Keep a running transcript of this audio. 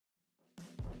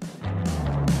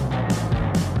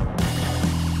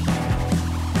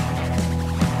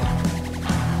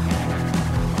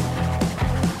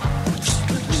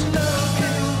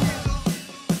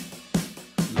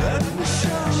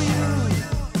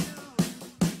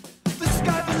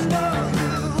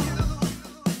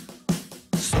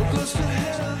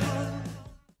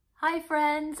Hi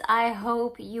friends, I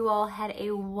hope you all had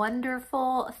a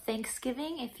wonderful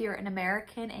Thanksgiving. If you're an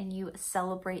American and you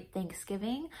celebrate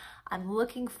Thanksgiving, I'm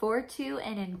looking forward to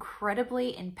an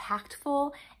incredibly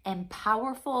impactful and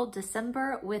powerful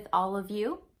December with all of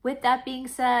you. With that being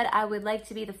said, I would like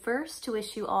to be the first to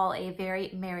wish you all a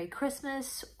very Merry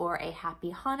Christmas or a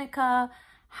Happy Hanukkah,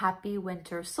 Happy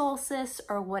Winter Solstice,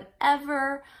 or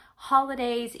whatever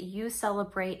holidays you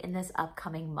celebrate in this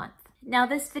upcoming month. Now,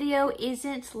 this video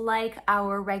isn't like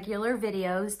our regular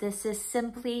videos. This is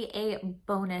simply a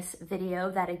bonus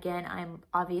video that, again, I'm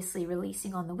obviously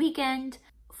releasing on the weekend.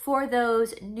 For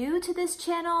those new to this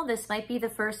channel, this might be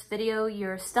the first video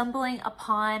you're stumbling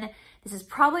upon. This is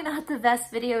probably not the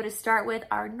best video to start with.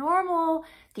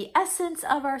 The essence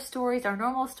of our stories, our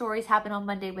normal stories happen on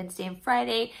Monday, Wednesday, and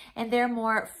Friday, and they're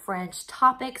more French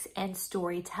topics and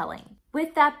storytelling.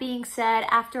 With that being said,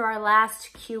 after our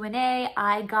last Q&A,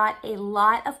 I got a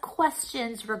lot of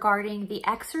questions regarding the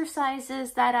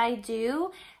exercises that I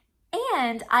do,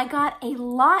 and I got a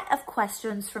lot of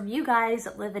questions from you guys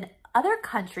that live in other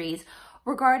countries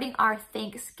regarding our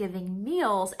Thanksgiving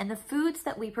meals and the foods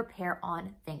that we prepare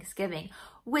on Thanksgiving,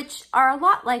 which are a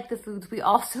lot like the foods we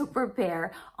also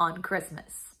prepare on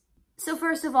Christmas. So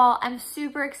first of all, I'm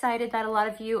super excited that a lot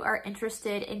of you are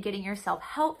interested in getting yourself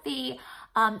healthy.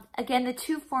 Again, the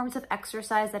two forms of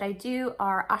exercise that I do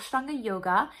are Ashtanga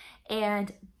Yoga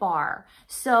and barre.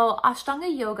 So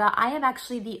Ashtanga Yoga, I am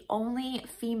actually the only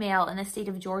female in the state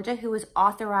of Georgia who is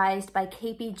authorized by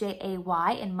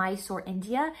KPJAYI in Mysore,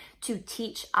 India, to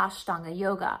teach Ashtanga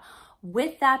Yoga.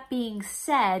 With that being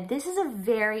said, this is a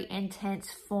very intense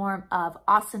form of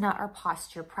asana or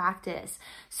posture practice.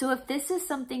 So if this is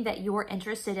something that you're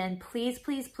interested in, please,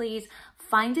 please, please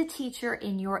find a teacher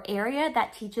in your area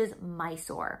that teaches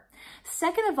Mysore.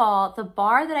 Second of all, the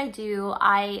barre that I do,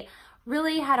 I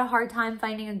really had a hard time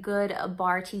finding a good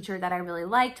barre teacher that I really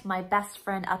liked. My best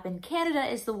friend up in Canada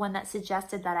is the one that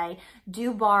suggested that I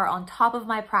do barre on top of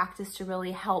my practice to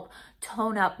really help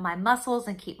tone up my muscles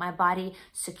and keep my body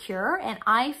secure. And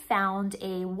I found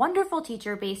a wonderful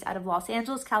teacher based out of Los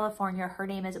Angeles, California. Her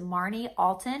name is Marnie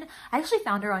Alton. I actually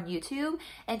found her on YouTube,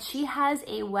 and she has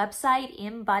a website,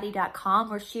 inbody.com,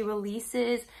 where she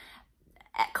releases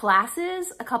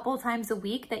classes a couple of times a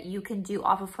week that you can do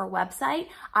off of her website.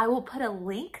 I will put a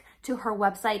link to her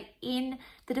website in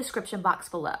the description box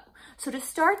below. So to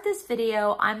start this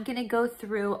video, I'm going to go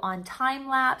through on time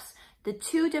lapse the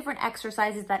two different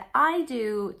exercises that I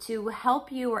do to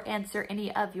help you or answer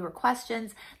any of your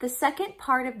questions. The second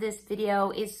part of this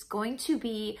video is going to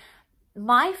be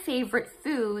my favorite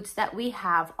foods that we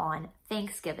have on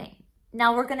Thanksgiving.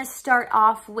 Now we're gonna start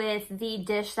off with the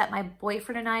dish that my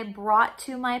boyfriend and I brought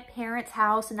to my parents'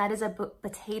 house, and that is a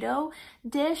potato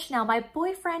dish. Now my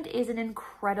boyfriend is an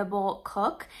incredible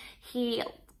cook. He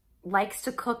likes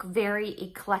to cook very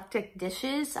eclectic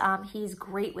dishes. He's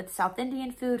great with South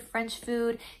Indian food, French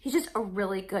food. He's just a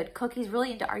really good cook. He's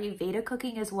really into Ayurveda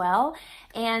cooking as well.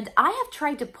 And I have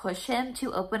tried to push him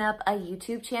to open up a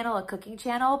YouTube channel, a cooking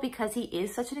channel, because he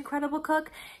is such an incredible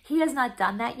cook. He has not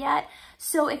done that yet.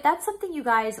 So if that's something you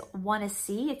guys want to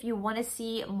see, if you want to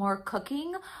see more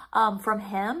cooking from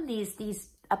him, these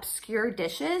obscure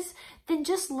dishes, then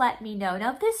just let me know.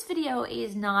 Now, this video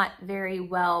is not very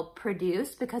well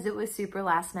produced because it was super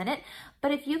last minute,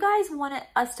 but if you guys want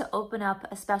us to open up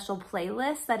a special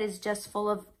playlist that is just full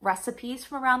of recipes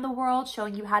from around the world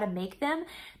showing you how to make them,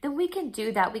 then we can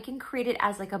do that. We can create it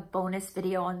as like a bonus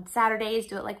video on Saturdays,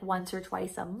 do it like once or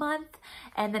twice a month.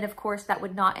 And then of course that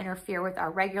would not interfere with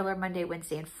our regular Monday,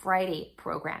 Wednesday, and Friday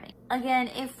programming. Again,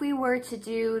 if we were to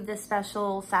do the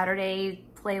special Saturday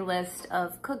playlist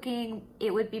of cooking,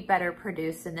 it would be better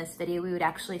produced in this video. We would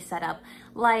actually set up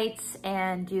lights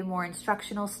and do more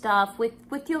instructional stuff. With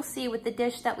you'll see with the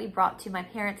dish that we brought to my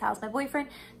parents' house, my boyfriend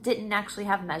didn't actually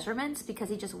have measurements because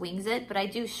he just wings it, but I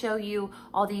do show you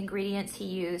all the ingredients he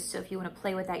used. So if you want to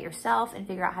play with that yourself and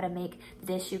figure out how to make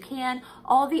this, you can.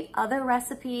 All the other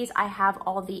recipes, I have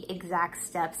all the exact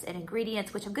steps and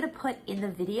ingredients, which I'm going to put in the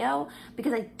video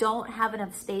because I don't have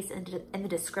enough space in the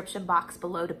description box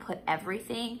below to put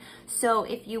everything. So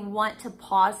if you want to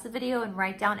pause the video and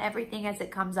write down everything as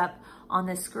it comes up on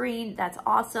the screen, that's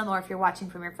awesome. Or if you're watching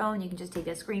from your phone, you can just take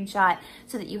a screenshot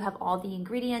so that you have all the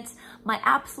ingredients. My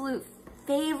absolute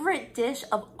favorite dish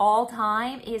of all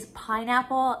time is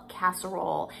pineapple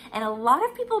casserole. And a lot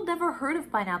of people have never heard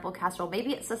of pineapple casserole.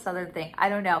 Maybe it's a Southern thing, I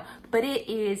don't know, but it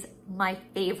is my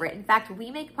favorite. In fact,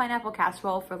 we make pineapple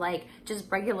casserole for like just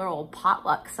regular old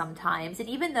potluck sometimes. And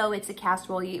even though it's a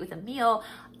casserole you eat with a meal,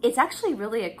 It's actually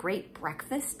really a great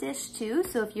breakfast dish too.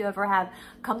 So if you ever have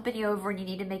company over and you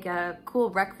need to make a cool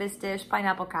breakfast dish,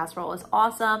 pineapple casserole is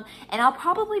awesome. And I'll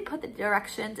probably put the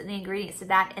directions and the ingredients to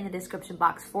that in the description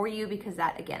box for you, because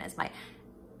that again is my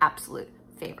absolute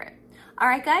favorite. All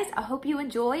right, guys, I hope you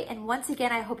enjoy. And once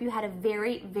again, I hope you had a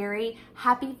very, very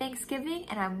happy Thanksgiving,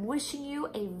 and I'm wishing you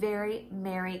a very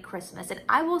Merry Christmas. And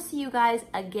I will see you guys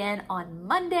again on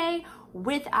Monday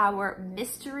with our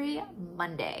Mystery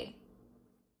Monday.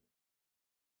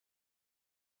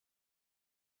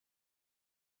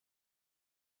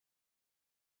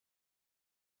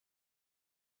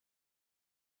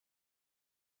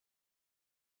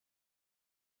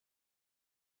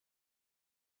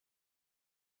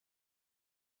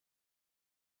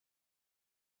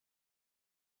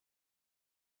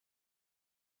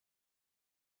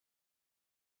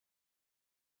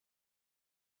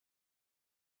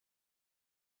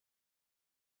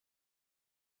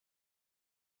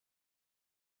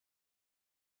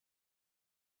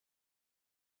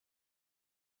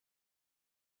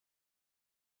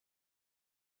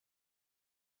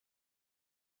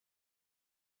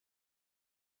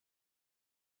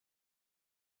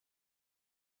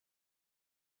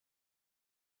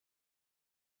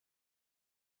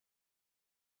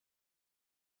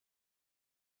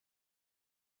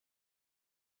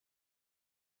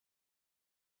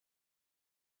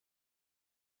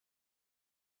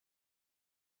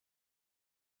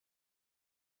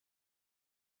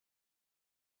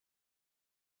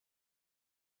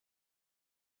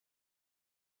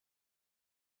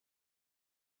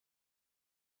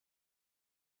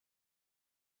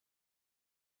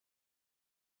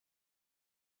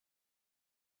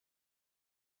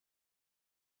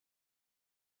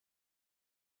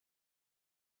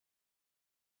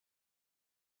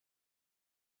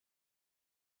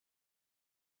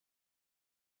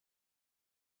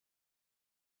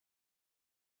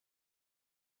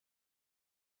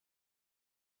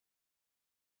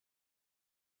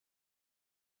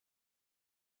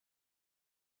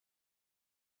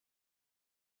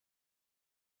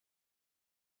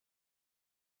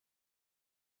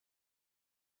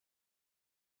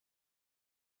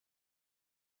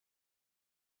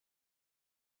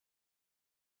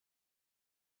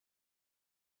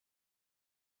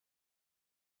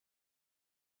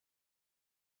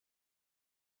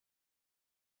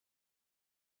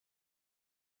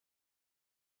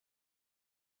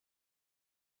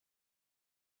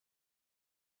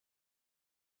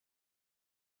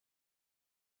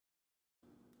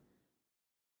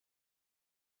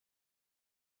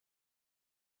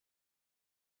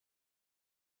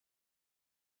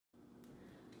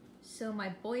 So my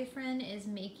boyfriend is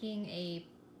making a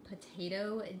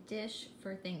potato dish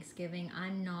for Thanksgiving.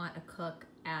 I'm not a cook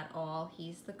at all.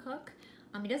 He's the cook.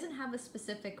 He doesn't have a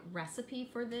specific recipe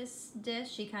for this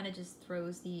dish. He kind of just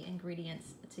throws the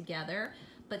ingredients together.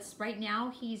 But right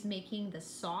now he's making the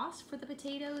sauce for the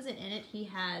potatoes, and in it he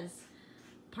has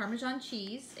Parmesan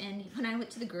cheese. And when I went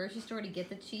to the grocery store to get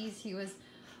the cheese, he was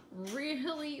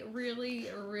really, really,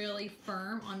 really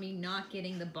firm on me not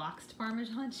getting the boxed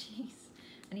Parmesan cheese.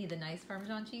 I need the nice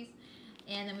Parmesan cheese.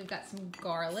 And then we've got some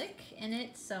garlic in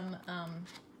it, some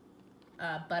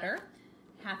butter,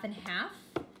 half and half.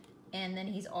 And then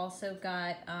he's also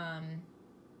got,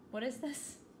 what is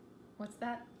this? What's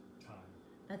that? Thyme.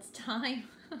 That's thyme.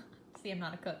 See, I'm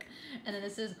not a cook. And then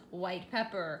this is white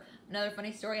pepper. Another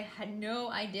funny story, I had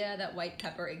no idea that white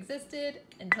pepper existed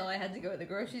until I had to go to the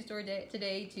grocery store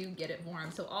today to get it for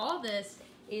him. So all this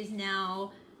is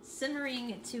now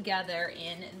simmering together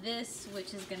in this,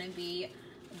 which is gonna be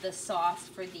the sauce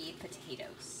for the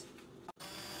potatoes.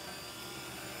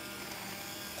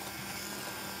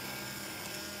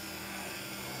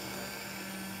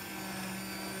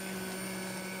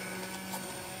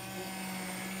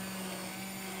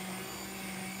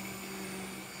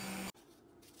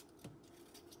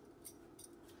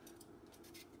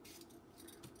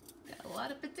 Got a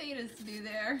lot of potatoes to do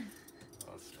there.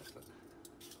 Oh, that's nothing.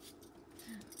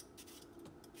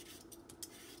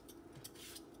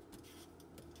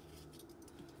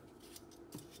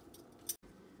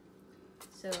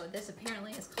 So this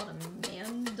apparently is called a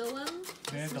mandolin.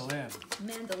 Mandolin.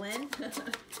 Mandolin.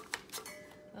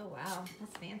 Oh wow,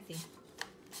 that's fancy.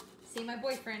 See, my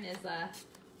boyfriend is a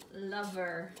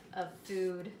lover of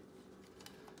food,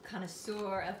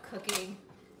 connoisseur of cooking,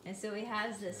 and so he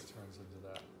has this It turns into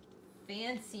that.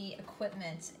 fancy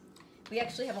equipment. We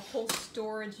actually have a whole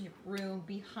storage room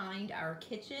behind our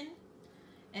kitchen,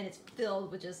 and it's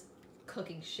filled with just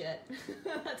cooking shit.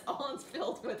 That's all it's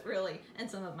filled with, really, and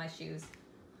some of my shoes.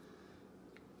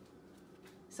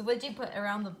 So what did you put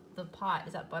around the pot?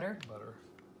 Is that butter? Butter.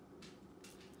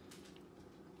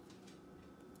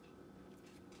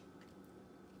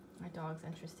 dog's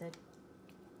interested.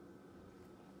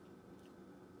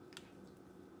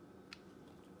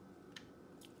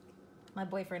 My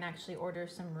boyfriend actually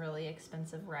orders some really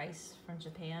expensive rice from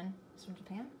Japan. It's from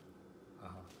Japan?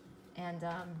 Uh-huh. And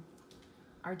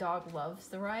our dog loves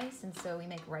the rice, and so we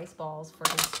make rice balls for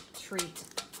his treats.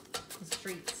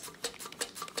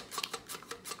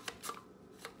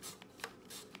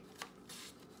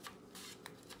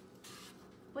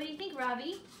 What do you think,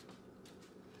 Robbie?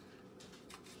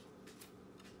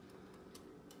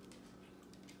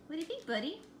 What do you think,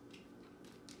 buddy?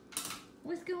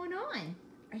 What's going on?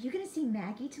 Are you gonna see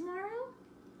Maggie tomorrow?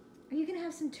 Are you gonna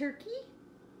have some turkey?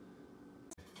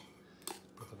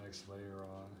 Put the next layer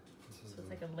on. So it's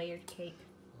like a layered cake.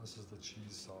 This is the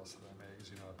cheese sauce that I make.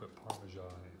 'Cause, you know, I put Parmesan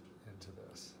into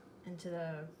this. Into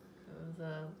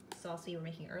the sauce we were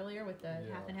making earlier with the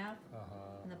half and half.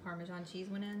 Uh-huh. And the Parmesan cheese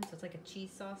went in. So it's like a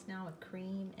cheese sauce now with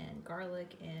cream and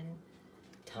garlic and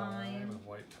thyme and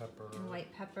white pepper. And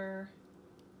white pepper.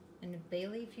 And a bay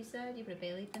leaf, you said? You put a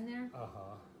bay leaf in there?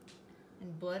 Uh-huh.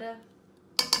 And butter.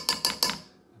 And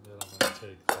then I'm going to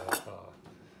take that,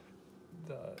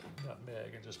 the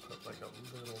nutmeg and just put like a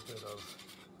little bit of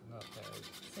nutmeg.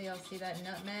 So y'all see that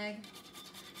nutmeg?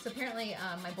 So apparently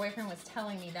my boyfriend was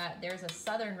telling me that there's a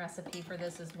southern recipe for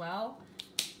this as well.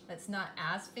 That's not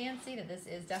as fancy, that this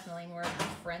is definitely more of a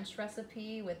French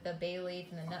recipe with the bay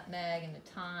leaf and the nutmeg and the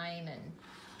thyme.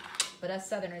 But us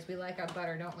southerners, we like our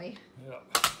butter, don't we? Yeah.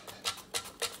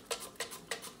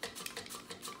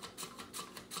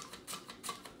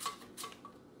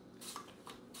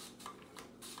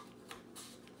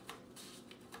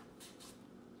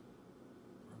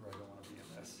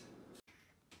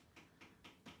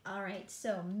 All right,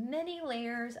 so many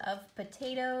layers of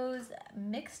potatoes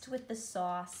mixed with the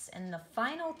sauce, and the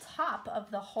final top of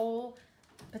the whole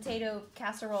potato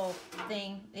casserole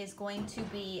thing is going to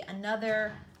be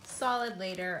another solid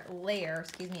layer,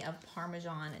 of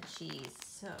Parmesan cheese.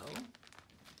 So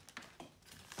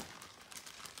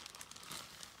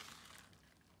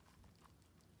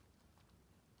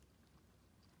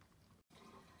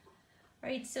all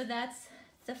right, so that's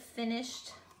the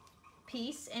finished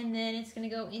piece, and then it's going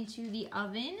to go into the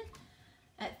oven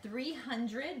at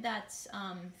 300. That's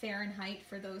Fahrenheit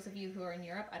for those of you who are in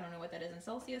Europe. I don't know what that is in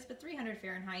Celsius, but 300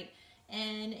 Fahrenheit.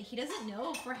 And he doesn't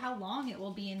know for how long it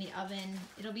will be in the oven.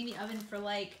 It'll be in the oven for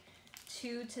like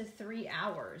 2 to 3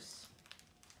 hours.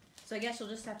 So I guess you'll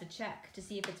just have to check to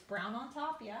see if it's brown on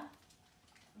top, yeah?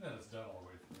 And then it's done all the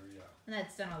way through, yeah. And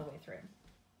that's done all the way through.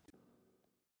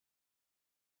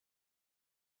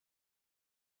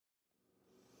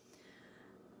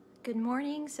 Good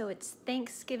morning. So it's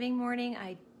Thanksgiving morning.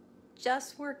 I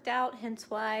just worked out, hence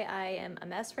why I am a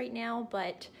mess right now.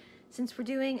 But since we're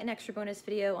doing an extra bonus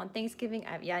video on Thanksgiving,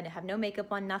 I have no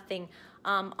makeup on, nothing.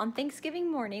 On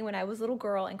Thanksgiving morning, when I was a little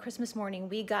girl, and Christmas morning,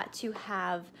 we got to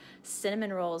have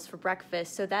cinnamon rolls for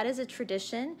breakfast. So that is a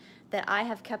tradition that I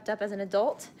have kept up as an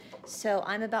adult. So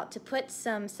I'm about to put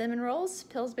some cinnamon rolls,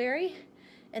 Pillsbury,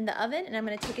 in the oven, and I'm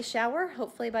gonna take a shower.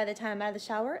 Hopefully by the time I'm out of the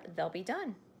shower, they'll be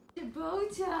done. The bow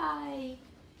tie.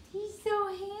 He's so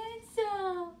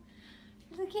handsome.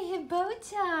 Look at his bow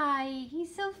tie.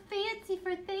 He's so fancy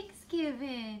for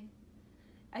Thanksgiving.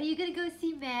 Are you gonna go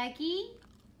see Maggie?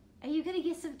 Are you gonna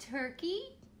get some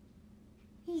turkey?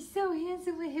 He's so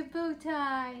handsome with his bow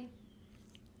tie.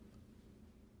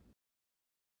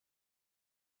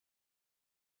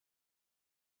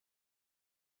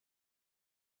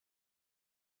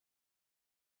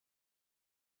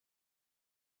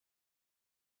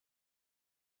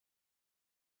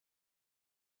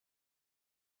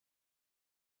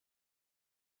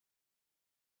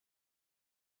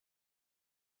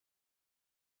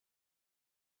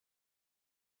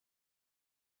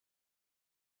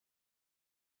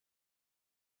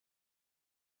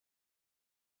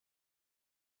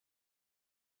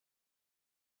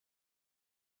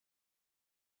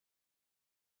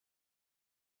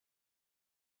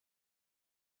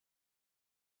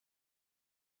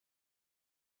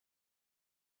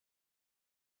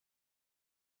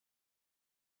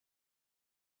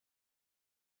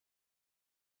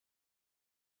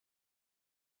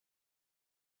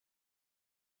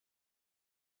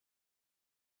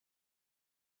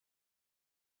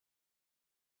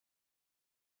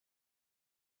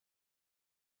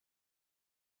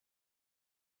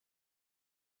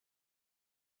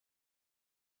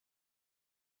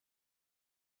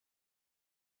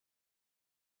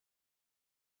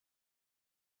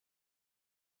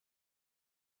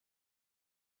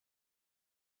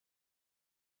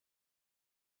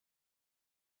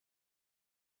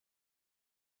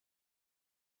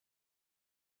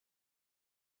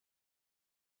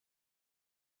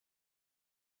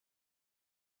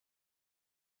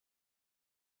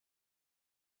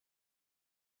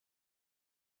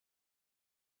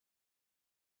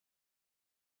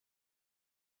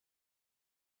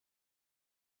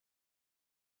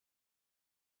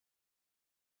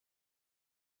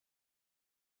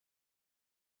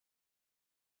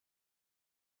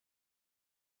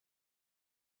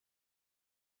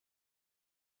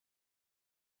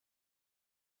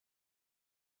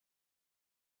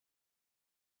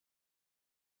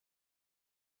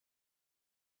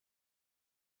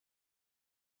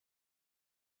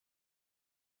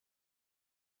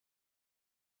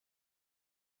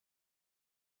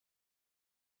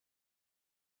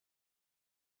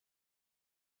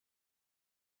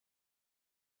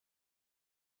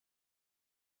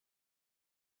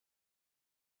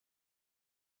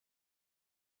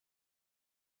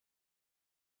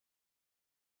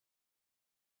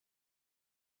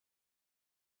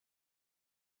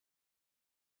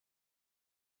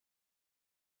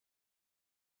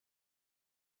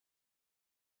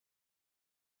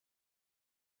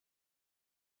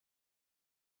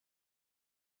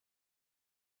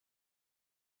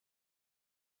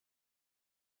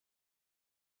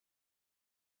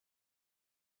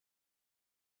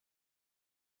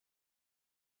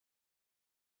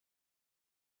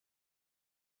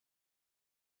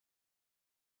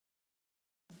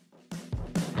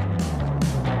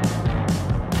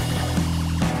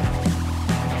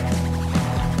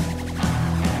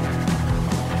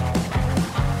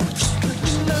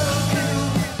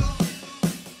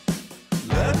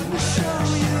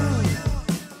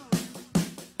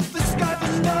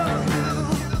 I know